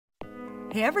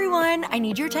Hey everyone, I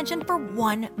need your attention for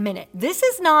 1 minute. This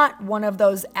is not one of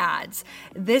those ads.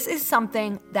 This is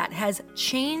something that has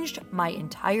changed my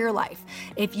entire life.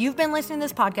 If you've been listening to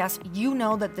this podcast, you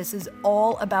know that this is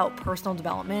all about personal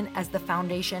development as the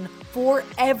foundation for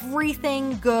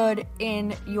everything good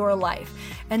in your life.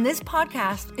 And this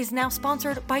podcast is now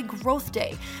sponsored by Growth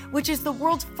Day, which is the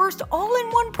world's first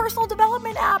all-in-one personal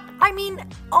development app. I mean,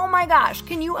 oh my gosh,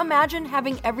 can you imagine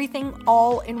having everything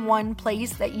all in one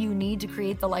place that you need to create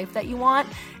the life that you want?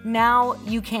 Now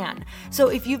you can. So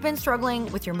if you've been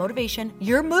struggling with your motivation,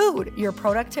 your mood, your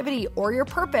productivity, or your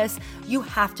purpose, you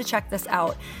have to check this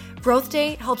out. Growth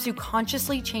Day helps you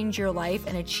consciously change your life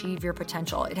and achieve your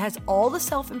potential. It has all the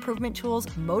self-improvement tools,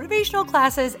 motivational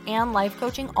classes, and life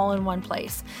coaching all in one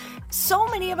place. So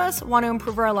many of us want to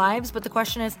improve our lives, but the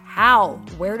question is how?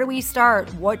 Where do we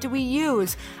start? What do we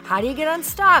use? How do you get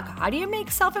unstuck? How do you make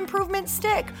self-improvement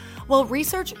stick? Well,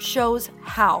 research shows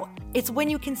how. It's when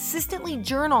you consistently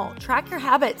journal, track your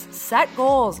habits, set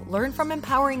goals, learn from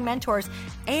empowering mentors,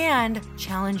 and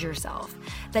challenge yourself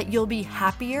that you'll be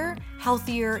happier,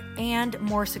 healthier, and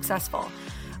more successful.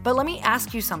 But let me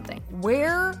ask you something.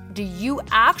 Where do you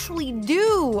actually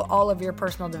do all of your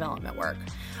personal development work?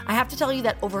 I have to tell you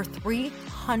that over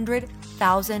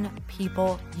 300,000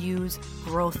 people use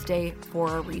Growth Day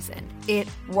for a reason. It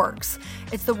works.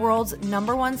 It's the world's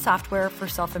 #1 software for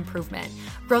self-improvement.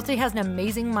 Growth Day has an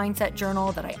amazing mindset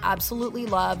journal that I absolutely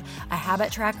love, a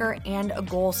habit tracker, and a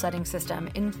goal-setting system.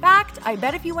 In fact, I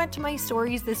bet if you went to my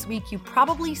stories this week, you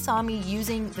probably saw me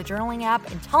using the journaling app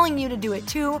and telling you to do it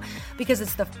too, because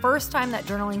it's the first time that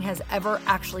journaling has ever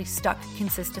actually stuck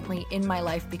consistently in my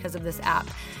life because of this app.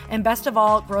 And best of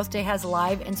all, Growth Day has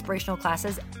live inspirational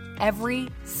classes every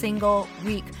single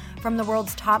week from the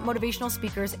world's top motivational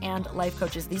speakers and life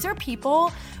coaches. These are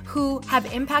people who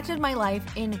have impacted my life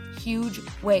in huge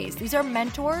ways. These are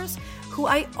mentors who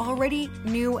I already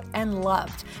knew and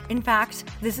loved. In fact,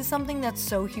 this is something that's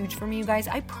so huge for me, you guys.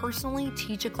 I personally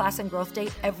teach a class in Growth Day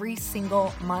every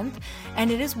single month,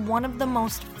 and it is one of the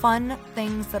most fun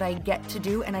things that I get to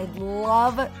do, and I'd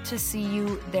love to see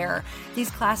you there.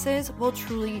 These classes will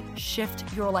truly shift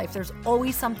your life. There's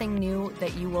always something new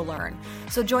that you will learn.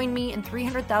 So join me and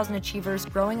 300,000 achievers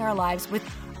growing our lives with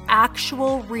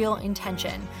actual real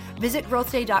intention. Visit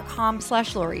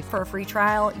growthday.com/Lori for a free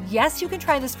trial. Yes, you can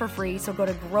try this for free. So go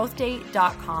to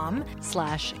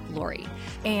growthday.com/Lori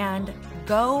and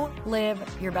go live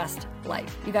your best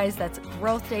life. You guys, that's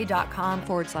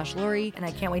growthday.com/Lori. And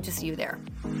I can't wait to see you there.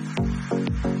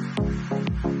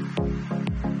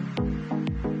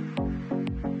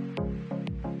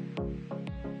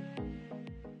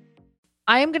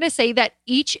 I am going to say that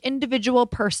each individual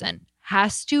person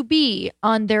has to be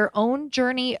on their own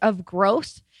journey of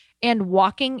growth and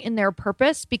walking in their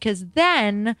purpose, because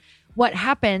then what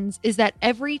happens is that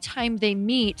every time they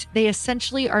meet, they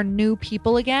essentially are new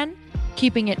people again,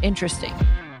 keeping it interesting.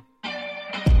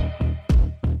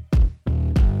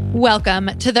 Welcome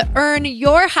to the Earn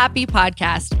Your Happy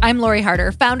podcast. I'm Lori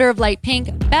Harder, founder of Light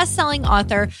Pink, best-selling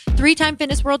author, 3-time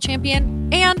fitness world champion,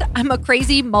 and I'm a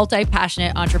crazy,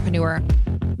 multi-passionate entrepreneur.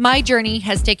 My journey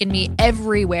has taken me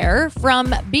everywhere,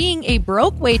 from being a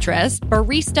broke waitress,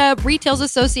 barista, retail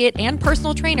associate, and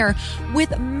personal trainer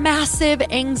with massive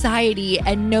anxiety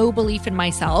and no belief in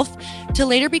myself, to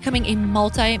later becoming a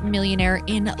multi-millionaire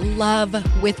in love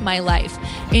with my life.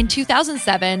 In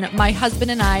 2007, my husband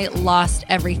and I lost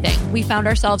everything. We found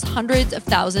ourselves hundreds of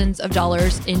thousands of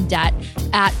dollars in debt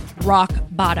at rock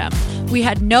bottom. We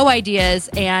had no ideas,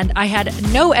 and I had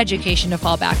no education to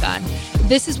fall back on.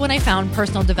 This is when I found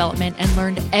personal development and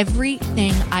learned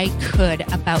everything I could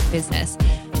about business.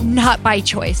 Not by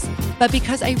choice, but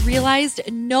because I realized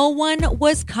no one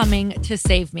was coming to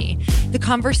save me. The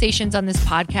conversations on this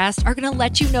podcast are going to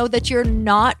let you know that you're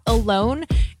not alone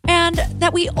and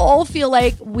that we all feel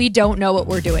like we don't know what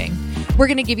we're doing. We're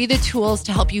going to give you the tools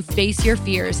to help you face your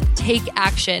fears, take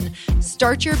action,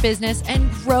 start your business,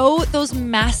 and grow those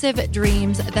massive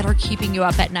dreams that are keeping you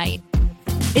up at night.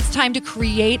 It's time to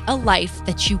create a life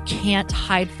that you can't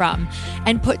hide from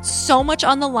and put so much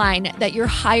on the line that your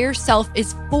higher self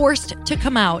is forced to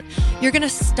come out. You're going to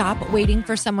stop waiting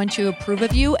for someone to approve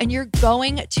of you, and you're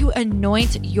going to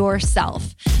anoint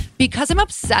yourself. Because I'm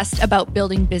obsessed about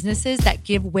building businesses that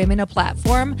give women a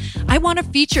platform, I want to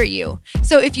feature you.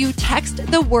 So if you text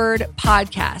the word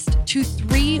podcast to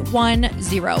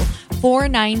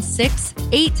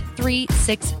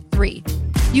 310-496-8363,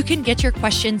 you can get your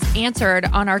questions answered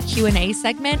on our Q&A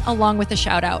segment along with a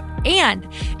shout out. And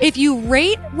if you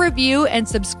rate, review, and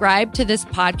subscribe to this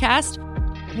podcast,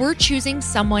 we're choosing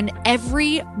someone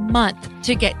every month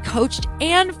to get coached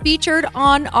and featured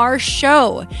on our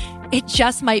show. it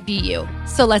just might be you.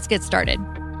 So let's get started.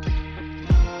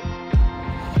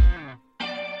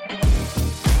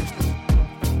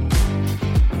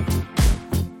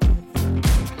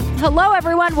 Hello,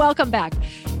 everyone. Welcome back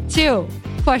to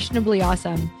Questionably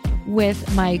Awesome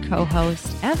with my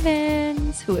co-host,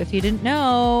 Evans, who, if you didn't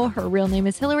know, her real name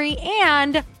is Hillary.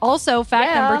 And also,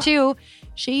 fact number 2,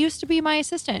 she used to be my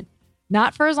assistant.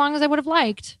 Not for as long as I would have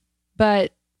liked,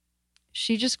 but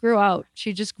she just grew out.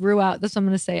 She just grew out. That's what I'm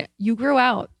going to say. You grew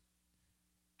out.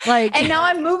 And now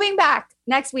I'm moving back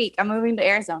next week. I'm moving to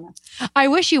Arizona. I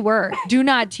wish you were. Do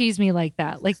not tease me like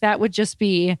that. Like that would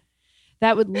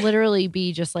literally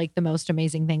be just like the most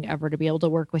amazing thing ever to be able to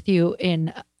work with you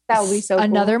in that would be so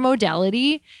another cool.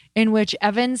 modality in which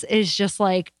Evans is just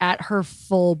like at her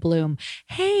full bloom.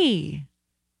 Hey,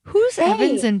 who's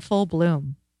Evans in full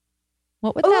bloom?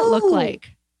 What would that look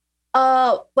like?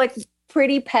 Like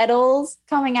pretty petals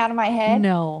coming out of my head.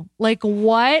 No, like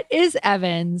what is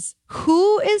Evans?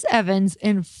 Who is Evans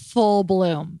in full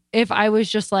bloom? If I was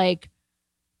just like,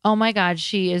 oh my God,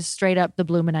 she is straight up the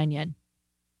bloomin' onion.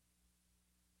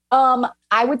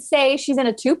 I would say she's in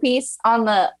a 2-piece on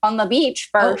the beach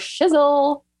for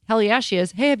shizzle. Hell yeah, she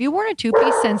is. Hey, have you worn a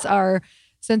 2-piece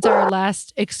since our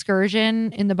last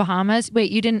excursion in the Bahamas? Wait,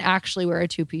 you didn't actually wear a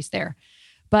 2-piece there.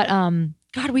 But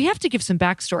God, we have to give some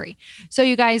backstory. So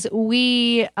you guys,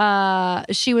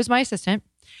 she was my assistant.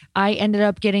 I ended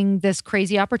up getting this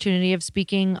crazy opportunity of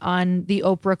speaking on the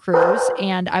Oprah cruise,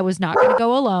 and I was not going to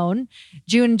go alone.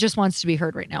 June just wants to be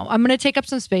heard right now. I'm going to take up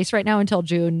some space right now until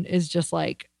June is just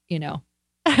like,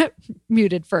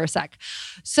 muted for a sec.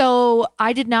 So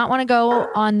I did not want to go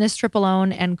on this trip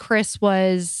alone. And Chris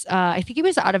was, I think he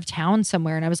was out of town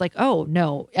somewhere. And I was like, oh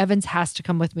no, Evans has to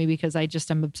come with me because I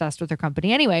just am obsessed with her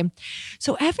company. Anyway,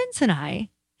 so Evans and I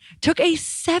took a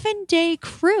 7-day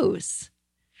cruise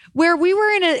where we were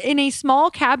in a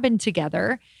small cabin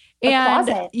together. And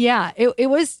it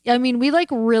was, I mean, we like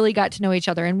really got to know each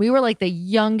other, and we were like the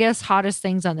youngest, hottest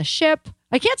things on the ship.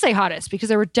 I can't say hottest because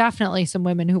there were definitely some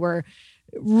women who were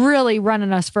really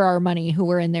running us for our money who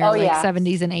were in their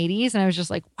 70s and 80s. And I was just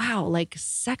like, wow, like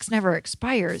sex never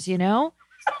expires,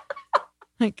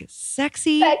 like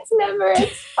sexy. Sex never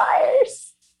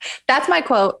expires. That's my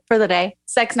quote for the day.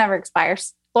 Sex never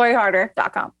expires.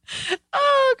 LoriHarder.com.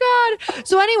 Oh God.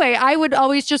 So anyway, I would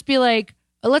always just be like,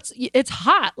 it's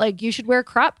hot. Like you should wear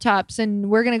crop tops and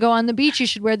we're going to go on the beach. You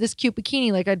should wear this cute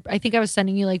bikini. Like I think I was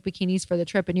sending you like bikinis for the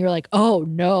trip and you were like, oh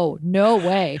no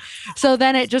way. So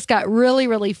then it just got really,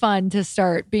 really fun to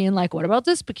start being like, what about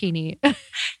this bikini?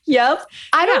 Yep.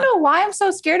 I don't know why I'm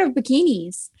so scared of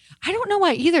bikinis. I don't know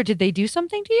why either. Did they do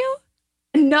something to you?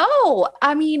 No.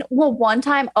 I mean, well, one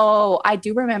time, I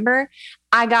do remember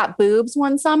I got boobs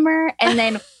one summer and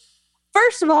then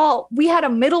first of all, we had a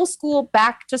middle school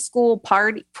back to school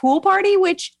pool party,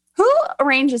 which who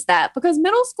arranges that? Because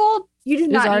middle school, you do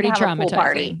not need to have a pool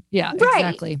party. Yeah, right.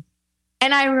 Exactly.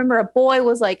 And I remember a boy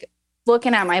was like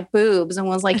looking at my boobs and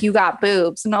was like, you got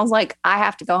boobs. And I was like, I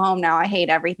have to go home now. I hate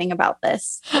everything about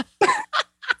this.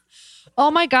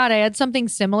 Oh my God. I had something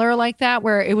similar like that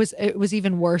where it was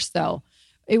even worse though.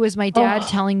 It was my dad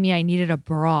telling me I needed a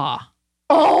bra.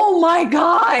 Oh my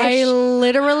gosh. I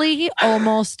literally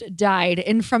almost died.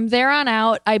 And from there on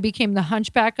out, I became the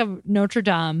Hunchback of Notre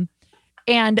Dame.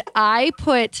 And I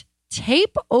put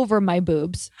tape over my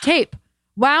boobs.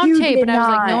 Wound tape. And I was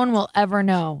like, no one will ever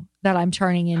know that I'm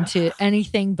turning into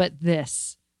anything but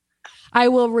this. I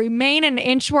will remain an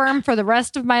inchworm for the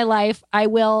rest of my life. I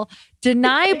will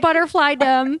deny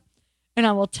butterflydom. And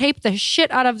I will tape the shit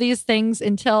out of these things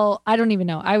until I don't even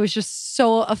know. I was just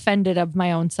so offended of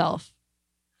my own self.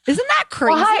 Isn't that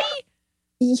crazy?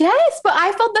 Yes, but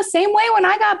I felt the same way when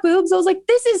I got boobs. I was like,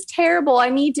 this is terrible. I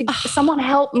need to, someone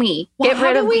help me. Well,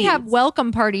 how do we have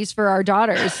welcome parties for our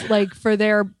daughters, like for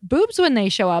their boobs when they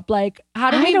show up? Like,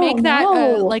 how do we make that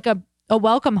like a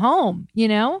welcome home,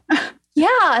 Yeah.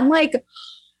 And like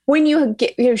when you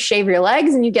shave your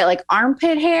legs and you get like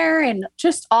armpit hair and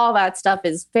just all that stuff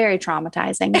is very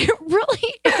traumatizing. It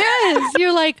really is.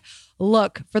 You're like,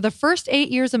 look, for the first 8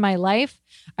 years of my life,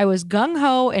 I was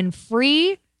gung-ho and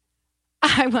free.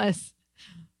 I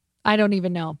don't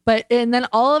even know. And then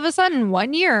all of a sudden,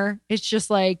 1 year, it's just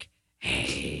like,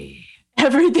 hey,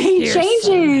 everything changes.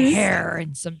 Some hair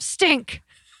and some stink.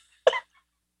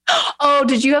 Oh,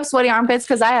 did you have sweaty armpits?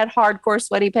 Because I had hardcore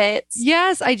sweaty pits.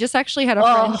 Yes, I just actually had a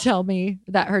friend tell me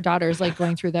that her daughter's like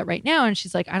going through that right now. And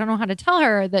she's like, I don't know how to tell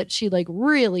her that she like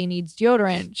really needs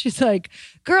deodorant. She's like,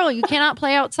 girl, you cannot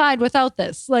play outside without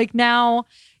this. Like now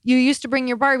you used to bring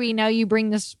your Barbie. Now you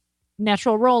bring this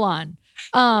natural roll on.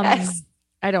 Yes.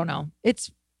 I don't know.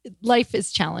 It's life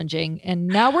is challenging and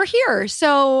now we're here.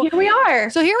 So Here we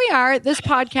are. This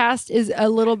podcast is a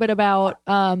little bit about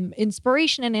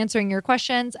inspiration and answering your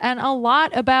questions, and a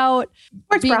lot about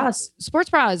sports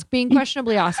bras being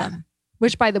questionably awesome,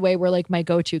 which by the way, were like my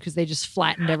go-to because they just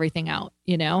flattened everything out,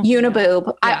 you know? Uniboob.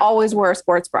 Yeah. I always wore a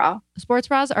sports bra. Sports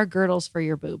bras are girdles for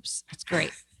your boobs. It's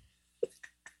great.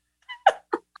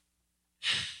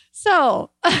 So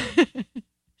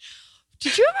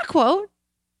did you have a quote?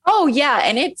 Oh, yeah.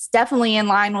 And it's definitely in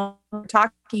line with what we're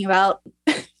talking about.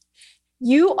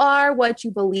 You are what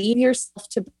you believe yourself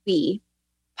to be.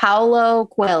 Paulo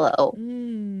Coelho.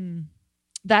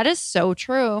 That is so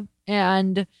true.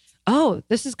 And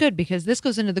this is good because this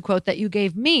goes into the quote that you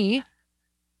gave me.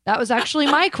 That was actually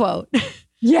my quote.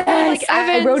 Yes.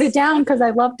 I wrote it down because I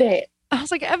loved it. I was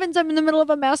like, Evans, I'm in the middle of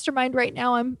a mastermind right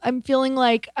now. I'm feeling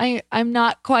like I'm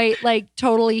not quite like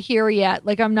totally here yet.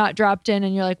 Like I'm not dropped in.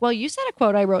 And you're like, well, you said a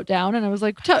quote I wrote down. And I was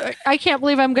like, I can't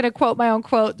believe I'm going to quote my own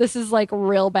quote. This is like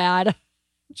real bad.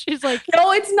 She's like,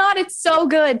 no, it's not. It's so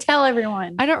good. Tell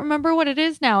everyone. I don't remember what it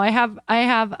is now. I have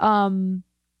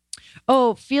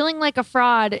feeling like a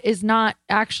fraud is not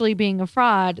actually being a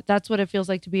fraud. That's what it feels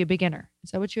like to be a beginner. Is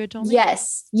that what you had told me?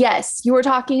 Yes. You were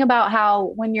talking about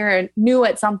how when you're new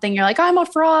at something, you're like, I'm a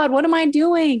fraud. What am I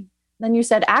doing? Then you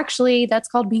said, actually, that's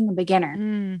called being a beginner.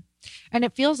 And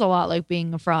it feels a lot like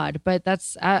being a fraud, but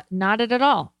that's not it at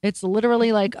all. It's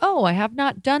literally like, oh, I have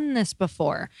not done this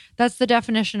before. That's the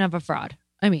definition of a fraud.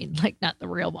 I mean, like not the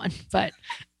real one, but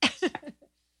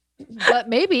but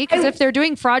maybe because if they're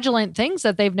doing fraudulent things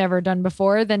that they've never done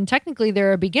before, then technically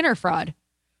they're a beginner fraud.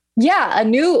 Yeah, a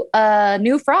new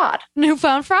fraud.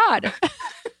 Newfound fraud.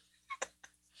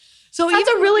 So that's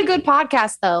a really good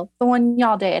podcast, though, the one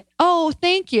y'all did. Oh,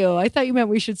 thank you. I thought you meant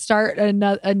we should start a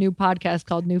new podcast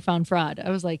called Newfound Fraud. I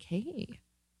was like, hey.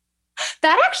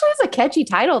 That actually is a catchy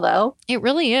title, though. It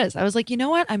really is. I was like, you know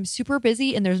what? I'm super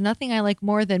busy and there's nothing I like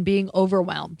more than being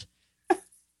overwhelmed.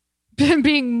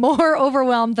 Being more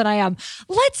overwhelmed than I am.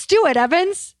 Let's do it,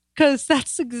 Evans. Because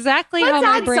that's exactly how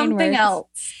my brain something works.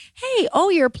 Else. Hey,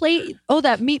 your plate. Oh,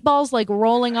 that meatball's like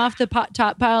rolling off the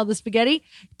top pile of the spaghetti.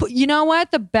 You know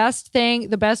what? The best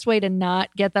way to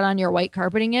not get that on your white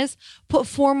carpeting is put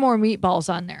 4 more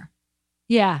meatballs on there.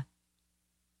 Yeah.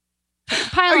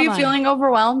 Are you feeling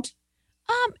overwhelmed?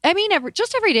 I mean,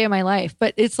 every day of my life,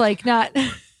 but it's like not.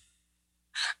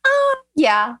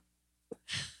 Yeah.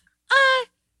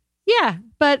 Yeah,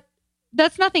 but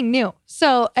that's nothing new.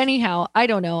 So anyhow, I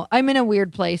don't know. I'm in a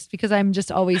weird place because I'm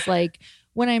just always like,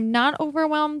 when I'm not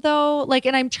overwhelmed though, like,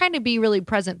 and I'm trying to be really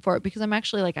present for it because I'm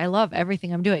actually like, I love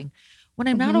everything I'm doing. When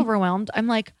I'm not overwhelmed, I'm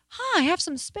like, I have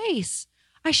some space.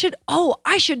 I should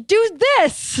do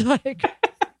this. Like,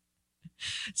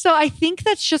 so I think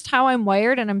that's just how I'm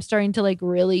wired. And I'm starting to like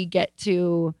really get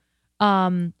to, I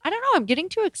don't know. I'm getting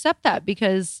to accept that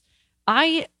because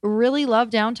I really love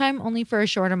downtime only for a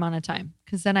short amount of time.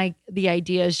 Cause then the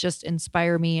ideas just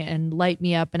inspire me and light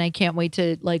me up. And I can't wait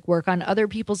to like work on other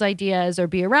people's ideas or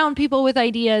be around people with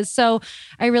ideas. So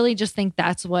I really just think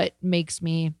that's what makes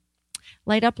me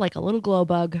light up like a little glow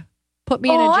bug. Put me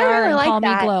in a jar and call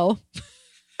me Glow.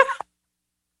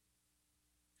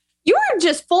 You were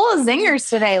just full of zingers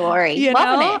today, Lori.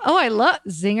 Loving it. Oh, I love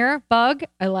zinger bug.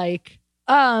 I like,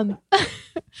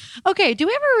 okay. Do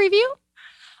we have a review?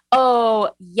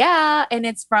 Oh, yeah. And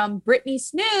it's from Brittany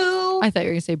Snoo. I thought you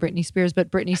were going to say Britney Spears, but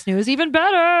Brittany Snoo is even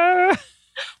better.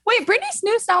 Wait, Brittany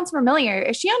Snoo sounds familiar.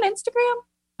 Is she on Instagram?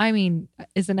 I mean,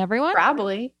 isn't everyone?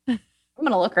 Probably. I'm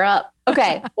going to look her up.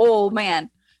 Okay. Oh, man.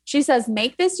 She says,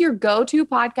 make this your go-to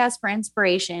podcast for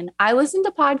inspiration. I listen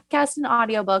to podcasts and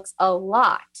audiobooks a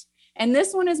lot. And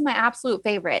this one is my absolute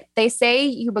favorite. They say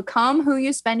you become who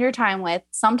you spend your time with.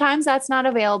 Sometimes that's not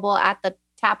available at the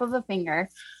tap of a finger.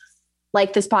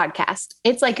 Like this podcast.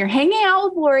 It's like you're hanging out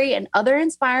with Lori and other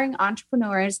inspiring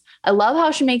entrepreneurs. I love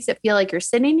how she makes it feel like you're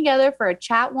sitting together for a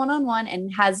chat one-on-one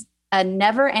and has a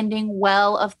never-ending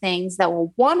well of things that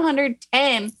will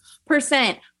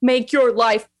 110% make your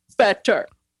life better.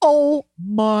 Oh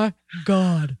my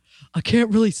God. I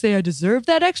can't really say I deserve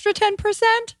that extra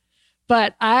 10%,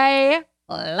 but I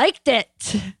liked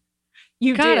it.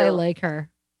 You God, do. I like her.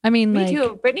 I mean, me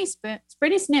too. Brittany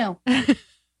Snoo.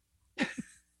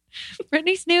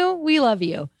 Brittany Snoo, we love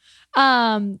you.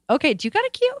 Okay, do you got a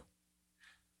cue?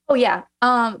 Oh yeah.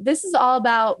 This is all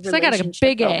about I got a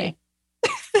big building.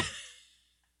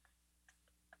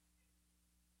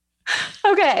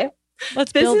 Okay.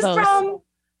 Let's build those. This is from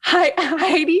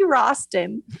Heidi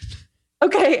Roston.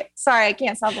 Okay, sorry, I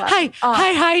can't stop laughing.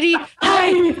 Hi, Heidi.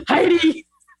 Hi, Heidi.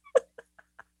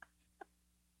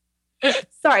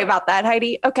 Sorry about that,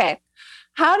 Heidi. Okay.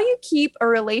 How do you keep a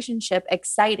relationship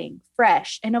exciting,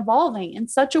 fresh, and evolving in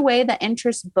such a way that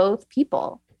interests both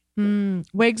people?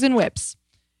 Wigs and whips.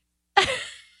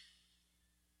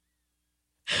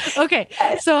 Okay.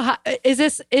 Yes. So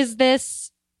is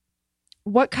this,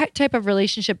 what type of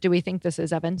relationship do we think this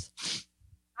is, Evans?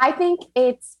 I think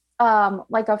it's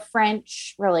like a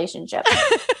French relationship.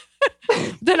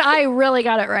 Then I really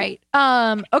got it right.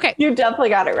 Okay. You definitely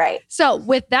got it right. So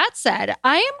with that said,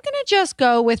 I am going to just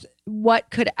go with what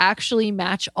could actually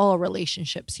match all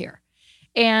relationships here.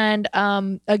 And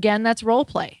again, that's role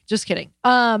play. Just kidding.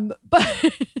 But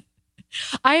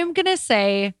I am going to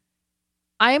say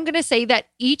that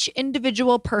each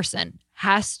individual person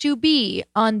has to be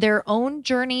on their own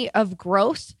journey of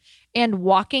growth and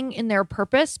walking in their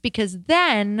purpose, because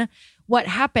then what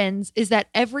happens is that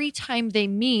every time they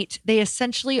meet, they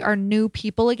essentially are new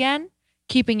people again,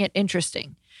 keeping it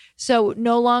interesting. So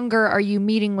no longer are you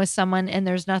meeting with someone and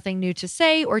there's nothing new to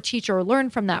say or teach or learn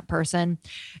from that person.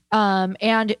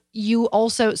 And you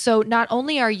also, so not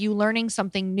only are you learning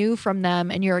something new from them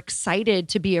and you're excited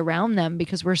to be around them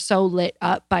because we're so lit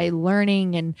up by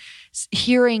learning and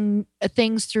hearing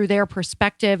things through their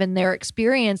perspective and their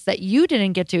experience that you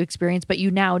didn't get to experience, but you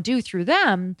now do through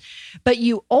them. But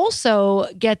you also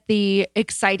get the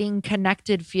exciting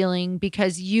connected feeling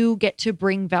because you get to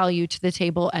bring value to the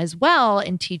table as well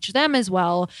and teach them as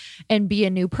well and be a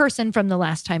new person from the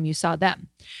last time you saw them.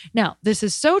 Now, this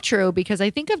is so true because I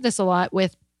think of this a lot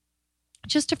with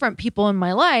just different people in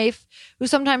my life who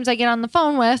sometimes I get on the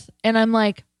phone with and I'm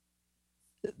like,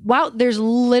 wow, there's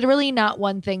literally not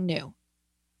one thing new.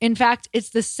 In fact,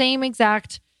 it's the same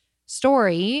exact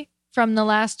story from the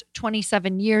last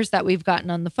 27 years that we've gotten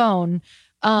on the phone.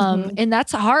 And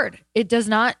that's hard.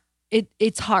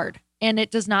 It's hard and it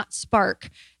does not spark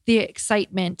the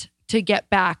excitement to get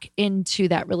back into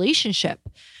that relationship.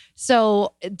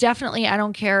 So definitely, I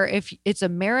don't care if it's a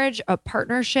marriage, a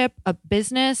partnership, a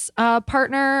business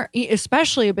partner,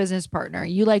 especially a business partner.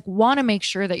 You want to make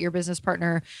sure that your business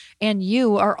partner and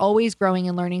you are always growing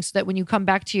and learning so that when you come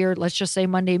back to your, let's just say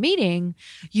Monday meeting,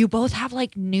 you both have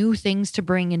new things to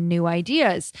bring and new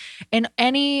ideas. And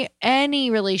any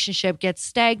relationship gets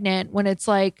stagnant when it's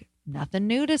nothing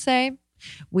new to say.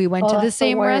 We went to the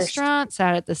same restaurant,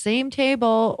 sat at the same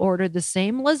table, ordered the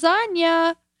same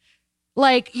lasagna.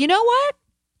 You know what?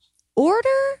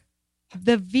 Order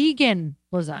the vegan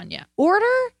lasagna. Order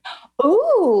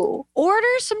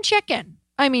some chicken.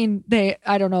 I mean,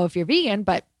 I don't know if you're vegan,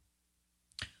 but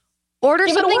order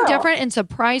something different and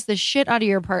surprise the shit out of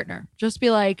your partner. Just be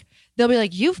they'll be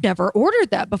you've never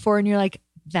ordered that before. And you're like,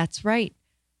 that's right.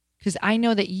 Because I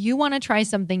know that you want to try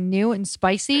something new and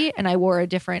spicy, and I wore a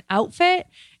different outfit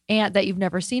and that you've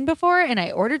never seen before, and I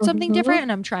ordered something different,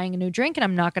 and I'm trying a new drink, and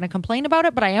I'm not going to complain about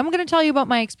it, but I am going to tell you about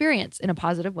my experience in a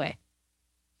positive way.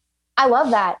 I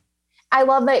love that. I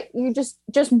love that you just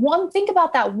think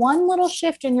about that one little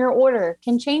shift in your order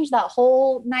can change that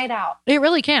whole night out. It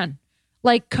really can,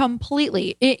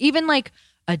 completely. Even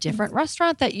a different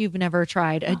restaurant that you've never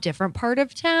tried, a different part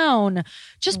of town,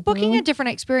 just booking a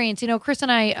different experience. Chris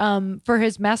and I, for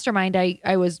his mastermind,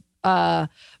 I was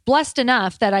blessed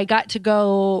enough that I got to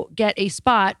go get a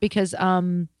spot because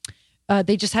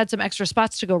they just had some extra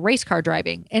spots to go race car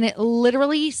driving. And it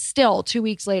literally still 2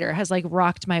 weeks later has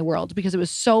rocked my world because it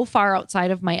was so far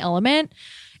outside of my element.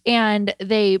 And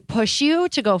they push you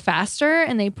to go faster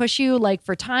and they push you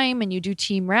for time, and you do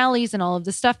team rallies and all of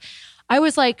this stuff. I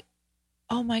was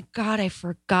oh my God, I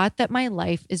forgot that my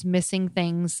life is missing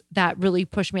things that really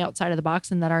push me outside of the box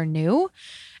and that are new.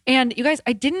 And you guys,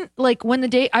 I didn't when the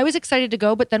day, I was excited to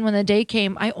go, but then when the day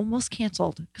came, I almost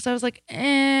canceled because I was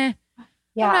I'm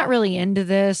not really into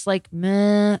this.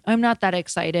 Meh, I'm not that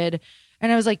excited.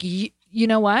 And I was you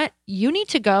know what? You need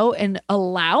to go and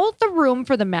allow the room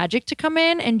for the magic to come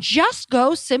in and just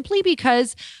go simply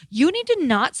because you need to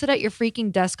not sit at your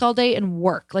freaking desk all day and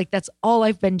work. That's all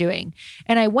I've been doing.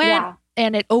 And I went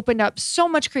and it opened up so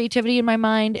much creativity in my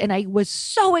mind. And I was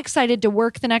so excited to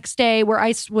work the next day where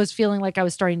I was feeling I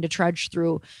was starting to trudge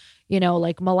through,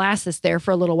 molasses there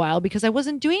for a little while because I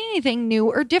wasn't doing anything new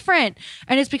or different.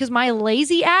 And it's because my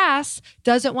lazy ass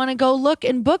doesn't want to go look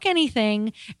and book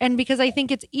anything. And because I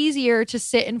think it's easier to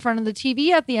sit in front of the TV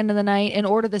at the end of the night and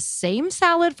order the same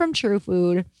salad from True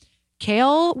Food,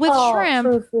 kale with shrimp.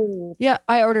 True Food. Yeah,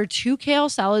 I ordered 2 kale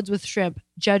salads with shrimp.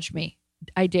 Judge me.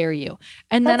 I dare you.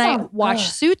 And then I watch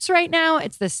Suits right now.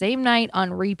 It's the same night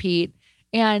on repeat.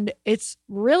 And it's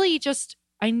really just,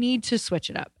 I need to switch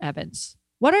it up, Evans.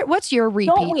 What's your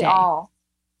repeat Don't we day? all?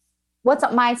 What's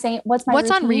my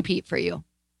What's on repeat for you?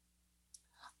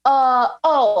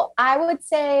 I would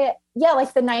say, yeah,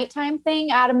 like the nighttime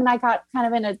thing. Adam and I got kind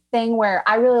of in a thing where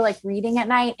I really like reading at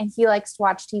night and he likes to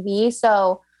watch TV.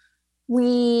 So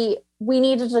we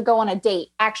needed to go on a date.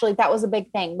 Actually, that was a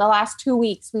big thing. The last 2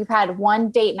 weeks, we've had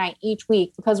one date night each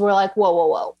week because we're like,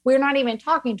 whoa. We're not even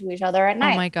talking to each other at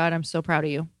night. Oh my God, I'm so proud of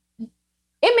you.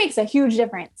 It makes a huge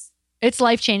difference. It's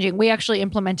life-changing. We actually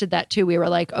implemented that too. We were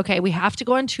like, okay, we have to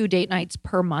go on 2 date nights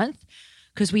per month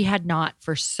because we had not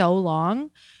for so long.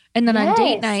 And then on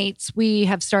date nights, we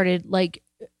have started like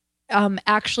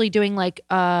actually doing like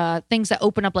things that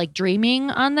open up like dreaming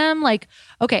on them. Like,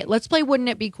 okay, let's play Wouldn't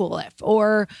It Be Cool If?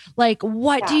 Or like,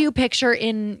 what do you picture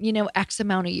in, X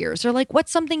amount of years? Or like,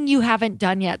 what's something you haven't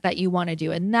done yet that you want to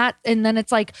do? And then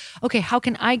it's like, okay, how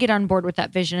can I get on board with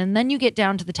that vision? And then you get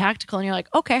down to the tactical and you're like,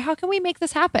 okay, how can we make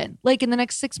this happen? Like in the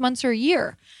next 6 months or a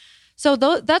year. So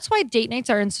that's why date nights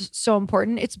are so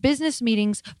important. It's business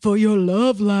meetings for your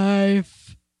love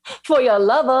life. For your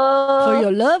lover.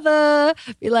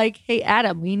 Be like, hey,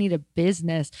 Adam, we need a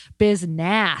business,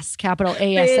 capital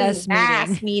ASS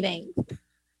meeting.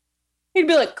 He'd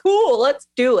be like, cool, let's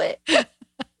do it.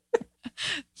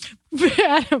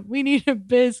 Adam, we need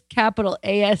a capital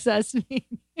ASS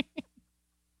meeting.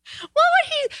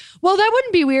 Well, that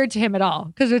wouldn't be weird to him at all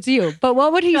because it's you. But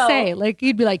what would he say? Like,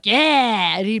 he'd be like,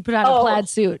 yeah. And he'd put on a plaid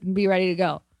suit and be ready to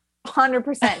go.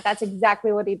 100%. That's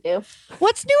exactly what he'd do.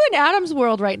 What's new in Adam's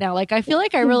world right now? Like, I feel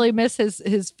like I really miss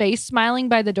his face smiling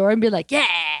by the door and be like, yeah.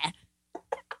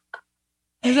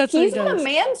 He's on a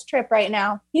man's trip right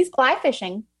now. He's fly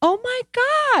fishing. Oh my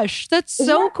gosh. That's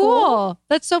so cool.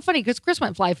 That's so funny because Chris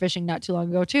went fly fishing not too long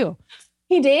ago too.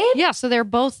 He did? Yeah. So they're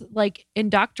both like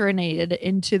indoctrinated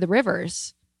into the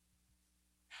rivers.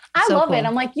 I love it.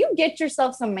 I'm like, you get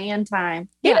yourself some man time.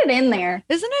 Get it in there.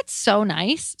 Isn't it so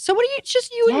nice? So what are you,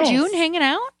 just you and June hanging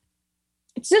out?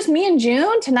 It's just me and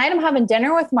June. Tonight I'm having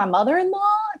dinner with my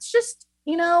mother-in-law. It's just,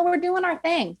 we're doing our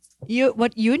thing.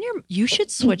 You should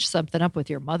switch something up with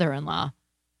your mother-in-law.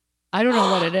 I don't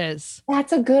know what it is.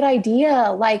 That's a good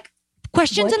idea. Like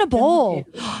questions in a bowl.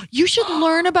 You should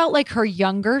learn about like her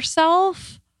younger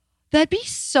self. That'd be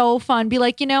so fun. Be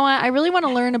like, you know what? I really want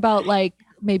to learn about like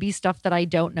maybe stuff that I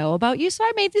don't know about you. So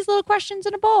I made these little questions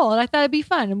in a bowl and I thought it'd be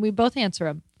fun and we both answer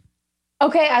them.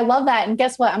 Okay. I love that. And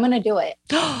guess what? I'm going to do it.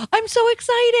 I'm so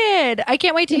excited. I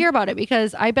can't wait to hear about it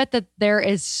because I bet that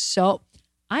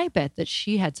I bet that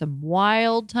she had some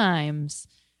wild times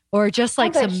or just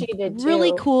like some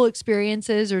really cool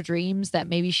experiences or dreams that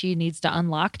maybe she needs to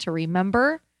unlock to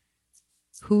remember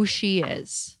who she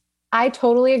is. I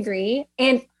totally agree.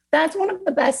 And that's one of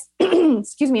the best,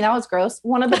 excuse me, that was gross.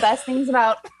 One of the best things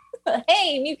about,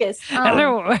 hey, mucus.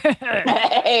 Hello.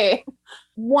 Hey.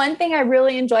 One thing I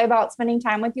really enjoy about spending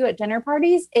time with you at dinner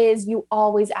parties is you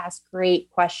always ask great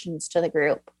questions to the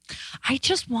group. I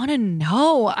just want to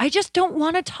know. I just don't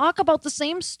want to talk about the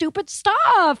same stupid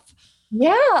stuff.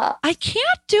 Yeah. I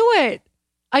can't do it.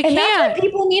 I can't. That's why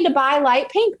people need to buy Light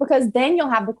Pink because then you'll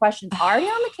have the questions already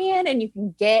on the can and you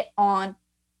can get on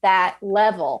that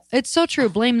level. It's so true.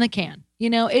 Blame the can.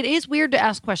 It is weird to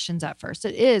ask questions at first.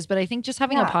 It is, but I think just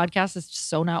having a podcast is just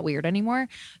so not weird anymore.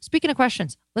 Speaking of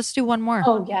questions, let's do one more.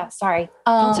 Oh yeah, sorry.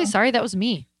 Don't say sorry. That was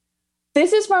me.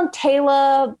 This is from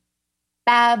Taylor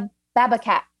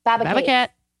Babacat.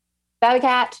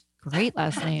 Great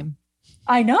last name.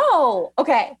 I know.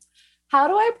 Okay. How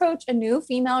do I approach a new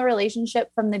female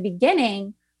relationship from the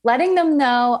beginning, letting them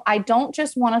know I don't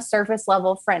just want a surface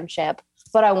level friendship,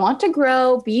 but I want to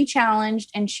grow, be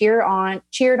challenged, and cheered on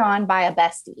by a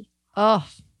bestie? Oh,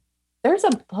 there's a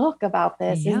book about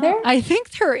this, is there? I think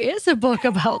there is a book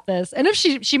about this. And if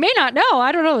she may not know,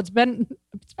 I don't know. It's been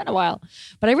a while,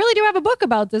 but I really do have a book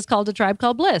about this called A Tribe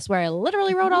Called Bliss, where I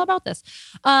literally wrote all about this.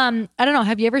 I don't know.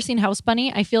 Have you ever seen House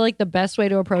Bunny? I feel like the best way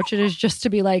to approach it is just to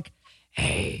be like,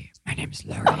 hey, my name's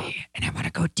Lori and I want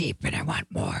to go deep and I want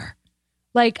more.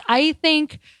 Like, I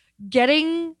think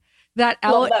getting that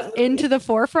out into the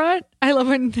forefront. I love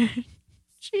when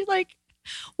she's like,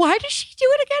 why does she do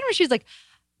it again? When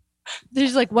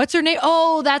she's like, what's her name?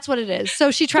 Oh, that's what it is.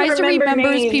 So she tries to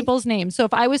remember people's names. So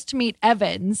if I was to meet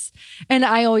Evans and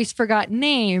I always forgot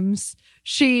names,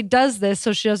 she does this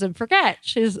so she doesn't forget.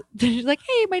 She's like,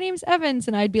 hey, my name's Evans.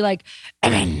 And I'd be like,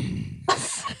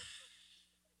 Evans.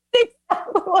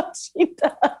 Exactly what she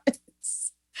does.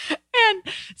 And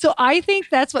so I think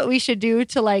that's what we should do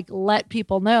to like let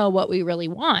people know what we really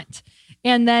want.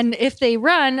 And then if they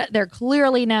run, they're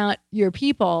clearly not your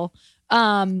people.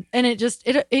 And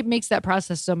it makes that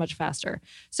process so much faster.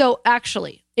 So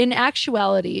actually, in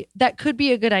actuality, that could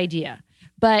be a good idea.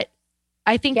 But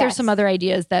I think there's some other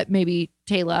ideas that maybe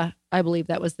Taylor, I believe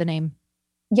that was the name.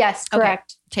 Yes,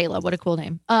 correct. Okay. Taylor, what a cool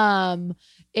name.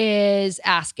 Is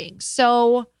asking.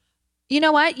 So, you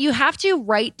know what? You have to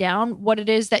write down what it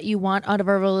is that you want out of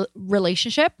a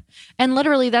relationship. And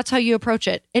literally that's how you approach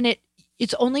it. And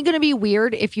it's only going to be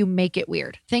weird if you make it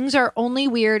weird. Things are only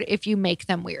weird if you make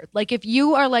them weird. Like if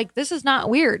you are like, this is not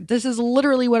weird. This is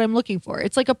literally what I'm looking for.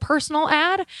 It's like a personal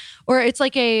ad, or it's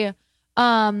like a,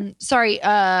 when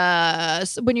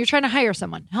you're trying to hire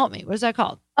someone, help me. What is that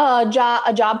called? A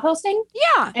job posting?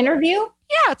 Yeah. Interview?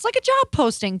 Yeah. It's like a job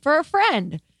posting for a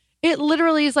friend. It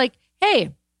literally is like,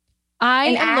 hey, I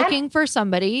am looking for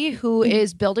somebody who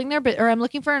is building their or I'm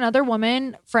looking for another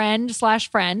woman, friend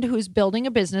who's building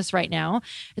a business right now,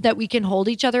 that we can hold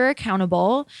each other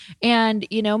accountable and,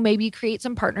 you know, maybe create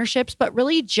some partnerships, but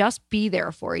really just be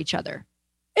there for each other.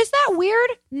 Is that weird?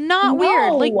 Not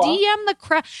weird. Like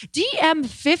DM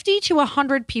 50 to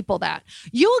 100 people that.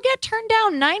 You'll get turned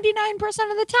down 99%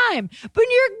 of the time, but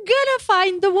you're gonna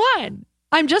find the one.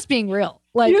 I'm just being real.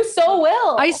 Like, you so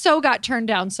will. I so got turned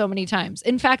down so many times.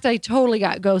 In fact, I totally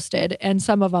got ghosted, and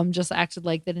some of them just acted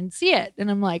like they didn't see it.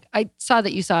 And I'm like, I saw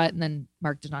that you saw it and then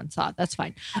marked it on saw. That's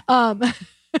fine.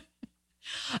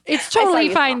 It's totally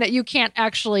fine that you can't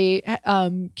actually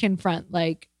confront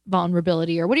like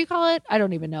vulnerability, or what do you call it? I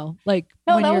don't even know. Like,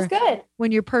 no, that was good.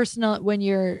 When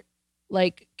you're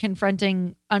like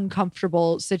confronting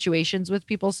uncomfortable situations with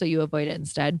people, so you avoid it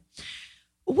instead.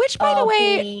 Which, by the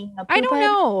way, I don't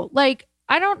know. Like,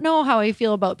 I don't know how I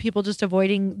feel about people just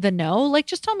avoiding the no. Like,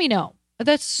 just tell me no.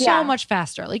 That's so much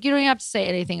faster. Like, you don't even have to say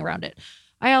anything around it.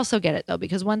 I also get it, though,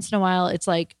 because once in a while, it's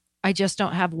like, I just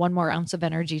don't have one more ounce of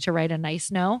energy to write a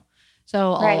nice no.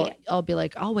 So I'll be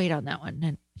like, I'll wait on that one.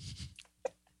 And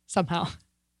somehow.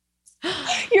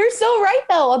 You're so right,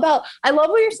 though, I love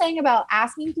what you're saying about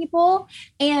asking people.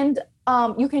 And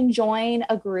you can join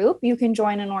a group, you can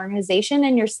join an organization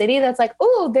in your city that's like,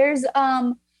 oh, there's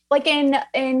like in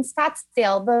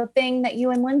Scottsdale, the thing that you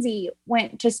and Lindsay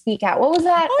went to speak at. What was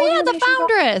that? Oh yeah, the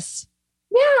Foundress.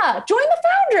 Yeah, join the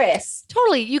Foundress.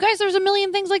 Totally. You guys, there's a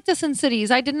million things like this in cities.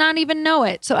 I did not even know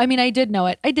it. So, I mean, I did know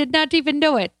it. I did not even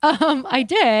know it. I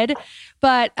did.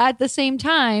 But at the same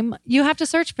time, you have to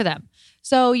search for them.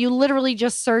 So you literally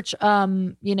just search,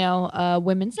 women's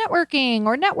networking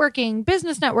or networking,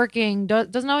 business networking.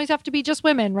 Doesn't always have to be just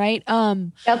women, right?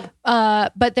 Yep.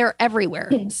 But they're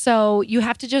everywhere. So you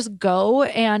have to just go,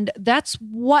 and that's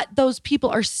what those people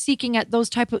are seeking at those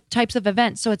types of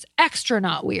events. So it's extra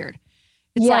not weird.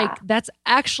 It's like, that's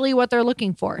actually what they're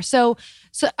looking for. So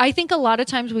I think a lot of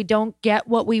times we don't get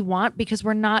what we want because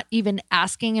we're not even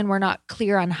asking, and we're not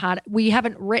clear on we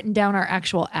haven't written down our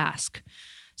actual ask.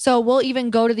 So we'll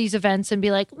even go to these events and be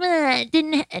like,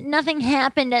 nothing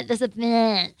happened at this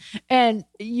event. And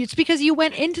it's because you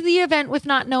went into the event with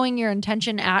not knowing your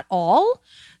intention at all.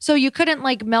 So you couldn't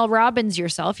like Mel Robbins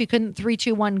yourself. You couldn't 3,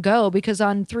 2, 1, go, because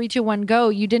on 3, 2, 1, go,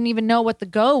 you didn't even know what the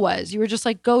go was. You were just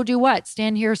like, go do what?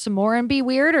 Stand here some more and be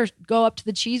weird, or go up to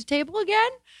the cheese table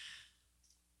again?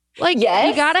 Like, you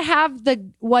got to have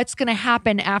what's going to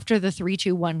happen after the 3,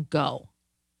 2, 1, go.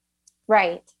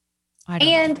 Right. I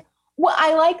don't know. Well,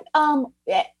 I like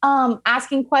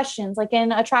asking questions. Like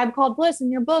in A Tribe Called Bliss,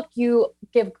 in your book, you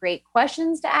give great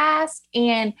questions to ask.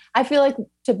 And I feel like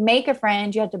to make a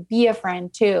friend, you have to be a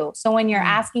friend too. So when you're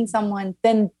asking someone,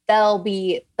 then they'll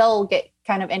get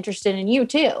kind of interested in you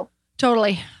too.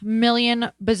 Totally.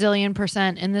 Million bazillion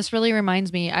 %. And this really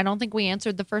reminds me, I don't think we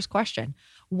answered the first question.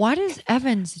 What is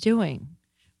Evans doing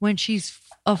when she's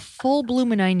a full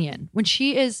bloomin' onion, when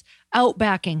she is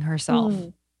outbacking herself?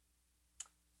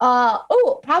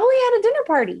 Probably at a dinner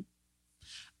party.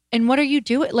 And what are you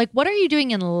doing? Like, what are you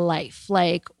doing in life?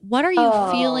 Like, what are you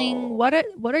feeling? What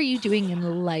are you doing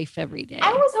in life every day?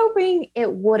 I was hoping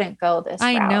it wouldn't go this route.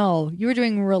 I know. You were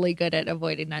doing really good at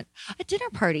avoiding that. A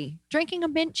dinner party, drinking a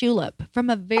mint julep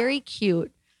from a very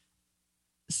cute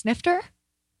snifter?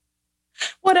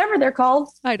 Whatever they're called.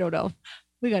 I don't know.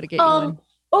 We got to get you in.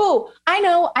 Oh, I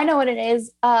know what it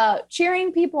is.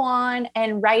 Cheering people on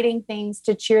and writing things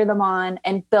to cheer them on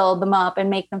and build them up and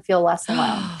make them feel less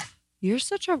alone. You're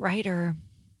such a writer.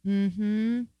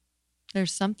 Mm-hmm.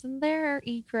 There's something there,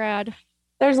 E-Grad.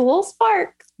 There's a little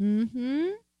spark.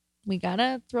 Mm-hmm. We got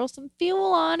to throw some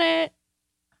fuel on it.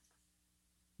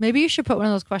 Maybe you should put one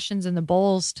of those questions in the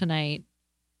bowls tonight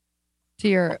to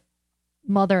your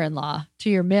mother-in-law, to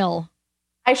your mill.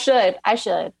 I should.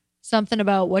 Something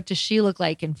about, what does she look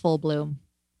like in full bloom?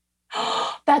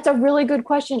 That's a really good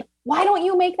question. Why don't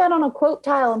you make that on a quote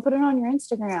tile and put it on your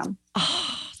Instagram?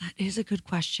 Oh, that is a good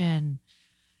question.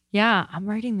 Yeah, I'm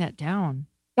writing that down.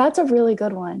 That's a really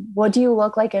good one. What do you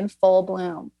look like in full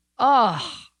bloom?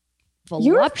 Oh, voluptuous.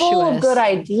 You're full of good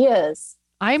ideas.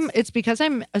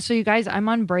 So you guys, I'm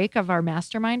on break of our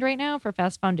mastermind right now for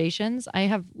Fast Foundations. I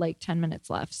have like 10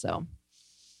 minutes left. So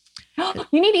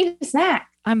you need to eat a snack.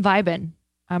 I'm vibing.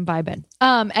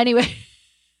 Anyway,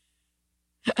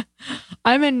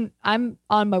 I'm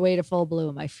on my way to full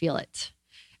bloom. I feel it.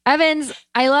 Evans,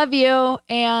 I love you.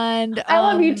 And I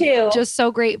love you too. Just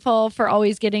so grateful for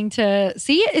always getting to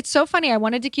see it. It's so funny. I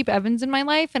wanted to keep Evans in my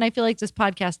life. And I feel like this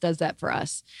podcast does that for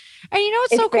us. And you know,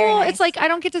 it's so cool. Nice. It's like, I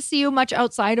don't get to see you much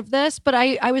outside of this, but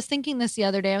I was thinking this the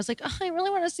other day. I was like, oh, I really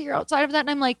want to see you outside of that.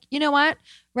 And I'm like, you know what?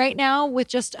 Right now, with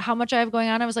just how much I have going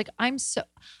on, I was like,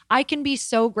 I can be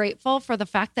so grateful for the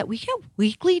fact that we have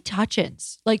weekly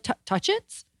touch-ins. Like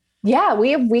touch-ins? Yeah,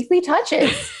 we have weekly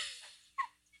touches.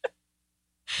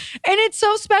 And it's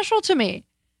so special to me.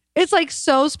 It's like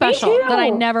so special that I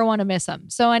never want to miss them.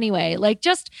 So anyway, like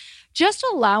just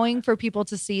allowing for people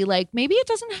to see, like, maybe it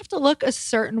doesn't have to look a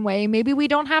certain way. Maybe we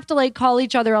don't have to like call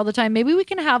each other all the time. Maybe we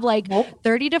can have like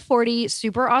 30 to 40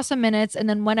 super awesome minutes. And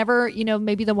then whenever, you know,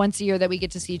 maybe the once a year that we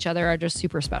get to see each other are just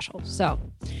super special. So,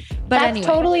 but that's anyway,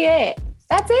 totally it.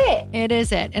 That's it. It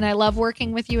is it. And I love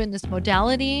working with you in this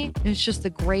modality. It's just the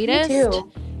greatest. Me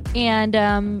too. And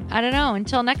I don't know.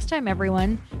 Until next time,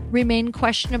 everyone, remain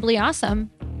questionably awesome.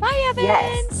 Bye, Evans.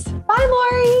 Yes. Bye,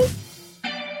 Lori.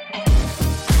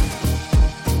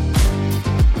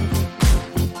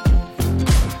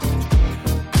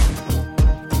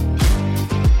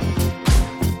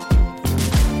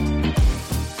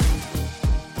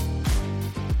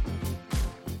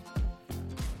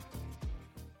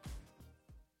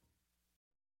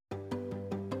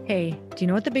 Hey, do you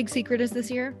know what the big secret is this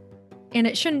year? And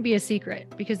it shouldn't be a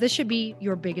secret because this should be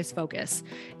your biggest focus.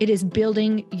 It is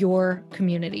building your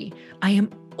community. I am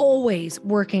always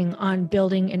working on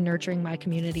building and nurturing my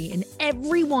community, and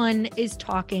everyone is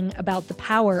talking about the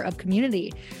power of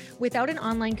community. Without an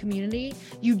online community,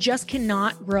 you just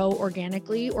cannot grow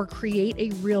organically or create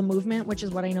a real movement, which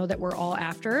is what I know that we're all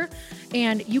after.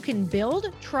 And you can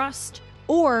build trust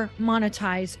or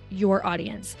monetize your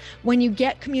audience. When you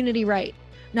get community right,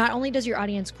 not only does your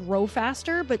audience grow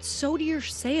faster, but so do your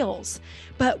sales.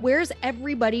 But where's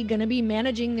everybody going to be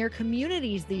managing their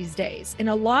communities these days? And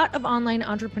a lot of online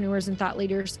entrepreneurs and thought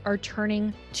leaders are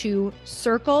turning to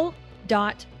Circle.so.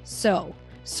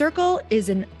 Circle is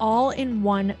an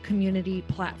all-in-one community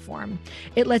platform.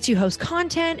 It lets you host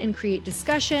content and create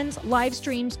discussions, live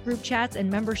streams, group chats, and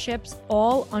memberships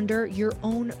all under your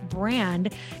own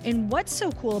brand. And what's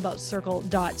so cool about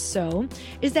Circle.so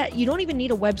is that you don't even need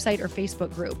a website or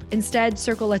Facebook group. Instead,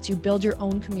 Circle lets you build your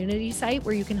own community site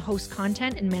where you can host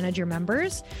content and manage your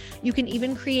members. You can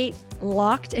even create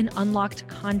locked and unlocked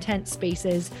content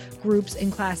spaces, groups,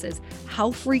 and classes. How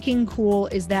freaking cool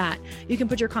is that? You can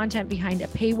put your content behind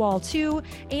a paywall too,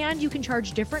 and you can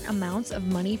charge different amounts of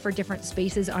money for different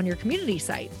spaces on your community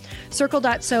site.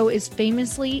 Circle.so is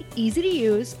famously easy to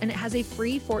use, and it has a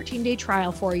free 14-day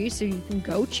trial for you, so you can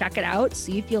go check it out,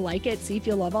 see if you like it, see if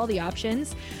you love all the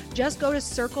options. Just go to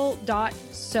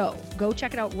Circle.so. Go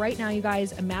check it out right now, you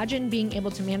guys. Imagine being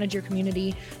able to manage your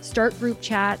community, start group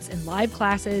chats and live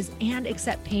classes, and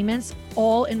accept payments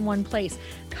all in one place.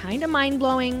 Kind of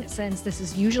mind-blowing since this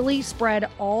is usually spread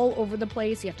all over the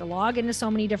place. You have to log into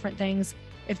so many different things.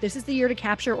 If this is the year to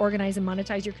capture, organize, and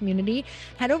monetize your community,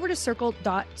 head over to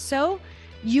Circle.so.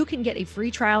 You can get a free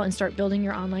trial and start building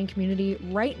your online community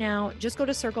right now. Just go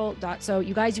to Circle.so.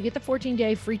 You guys, you get the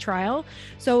 14-day free trial.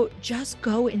 So just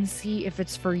go and see if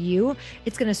it's for you.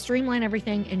 It's going to streamline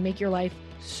everything and make your life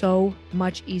so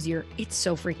much easier. It's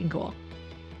so freaking cool.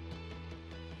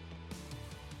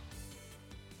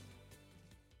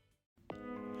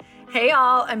 Hey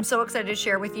all, I'm so excited to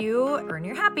share with you, Earn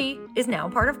Your Happy is now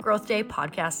part of Growth Day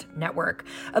Podcast Network.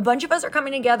 A bunch of us are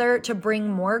coming together to bring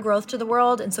more growth to the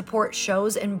world and support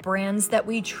shows and brands that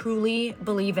we truly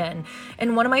believe in.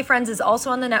 And one of my friends is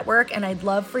also on the network, and I'd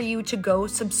love for you to go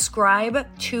subscribe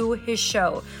to his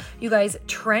show. You guys,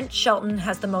 Trent Shelton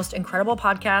has the most incredible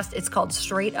podcast. It's called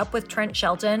Straight Up with Trent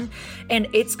Shelton, and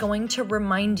it's going to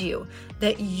remind you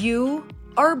that you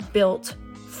are built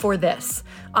for this.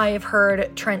 I have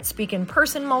heard Trent speak in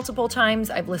person multiple times.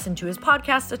 I've listened to his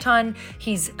podcast a ton.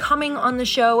 He's coming on the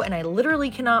show, and I literally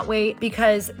cannot wait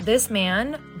because this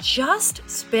man just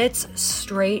spits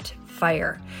straight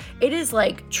fire. It is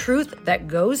like truth that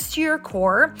goes to your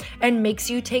core and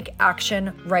makes you take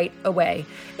action right away.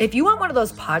 If you want one of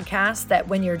those podcasts that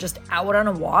when you're just out on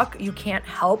a walk, you can't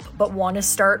help but want to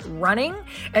start running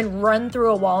and run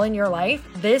through a wall in your life,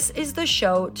 this is the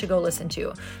show to go listen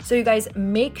to. So you guys,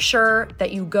 make sure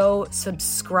that you go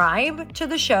subscribe to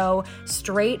the show,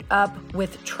 Straight Up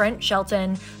with Trent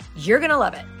Shelton. You're going to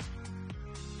love it.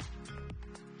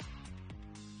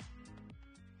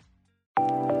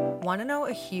 Want to know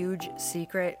a huge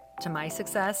secret to my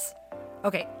success?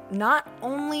 Okay, not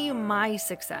only my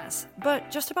success,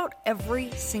 but just about every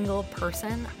single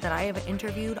person that I have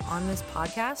interviewed on this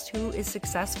podcast who is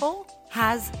successful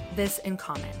has this in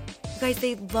common. You guys,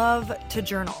 they love to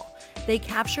journal. They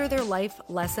capture their life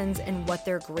lessons and what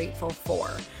they're grateful for.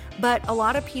 But a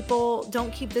lot of people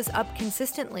don't keep this up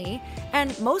consistently.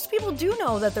 And most people do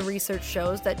know that the research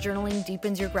shows that journaling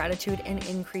deepens your gratitude and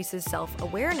increases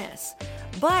self-awareness.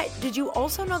 But did you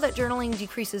also know that journaling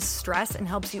decreases stress and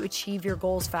helps you achieve your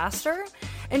goals faster?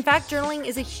 In fact, journaling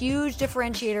is a huge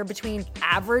differentiator between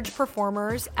average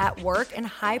performers at work and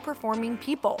high-performing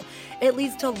people. It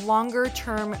leads to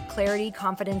longer-term clarity,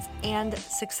 confidence, and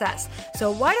success.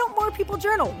 So why don't more people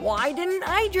journal? Why didn't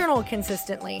I journal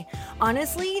consistently?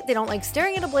 Honestly, they don't like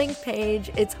staring at a blank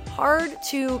page. It's hard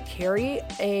to carry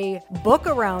a book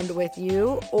around with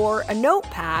you or a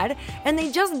notepad, and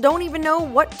they just don't even know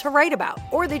what to write about,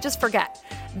 or they just forget.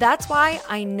 That's why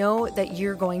I know that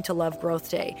you're going to love Growth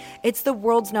Day. It's the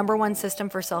world's #1 system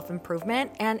for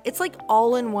self-improvement, and it's like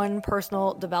all-in-one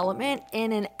personal development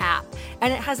in an app.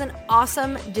 And it has an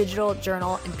awesome digital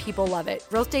journal, and people love it.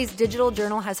 Growth Day's digital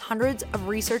journal has hundreds of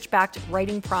research-backed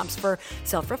writing prompts for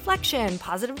self-reflection,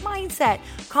 positive mindset,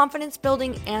 confidence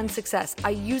building, and success. I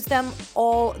use them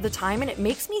all the time, and it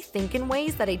makes me think in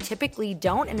ways that I typically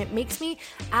don't, and it makes me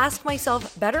ask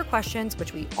myself better questions,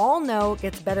 which we all know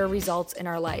gets better results in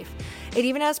our life. It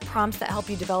even has prompts that help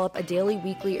you develop a daily,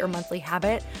 weekly, or monthly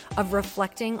habit of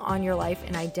reflecting on your life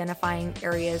and identifying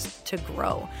areas to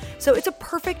grow. So it's a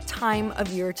perfect time of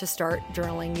year to start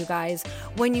journaling, you guys.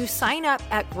 When you sign up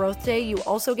at Growth Day, you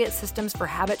also get systems for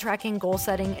habit tracking, goal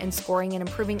setting, and scoring, and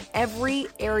improving every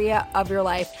area of your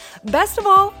life. Best of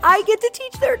all, I get to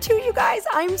teach there too, you guys.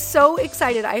 I'm so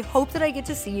excited. I hope that I get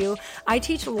to see you. I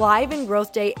teach live in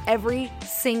Growth Day every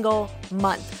single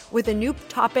month with a new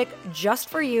topic just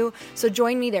for you. So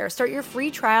join me there. Start your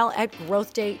free trial at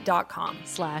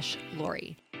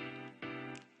growthday.com/Lori.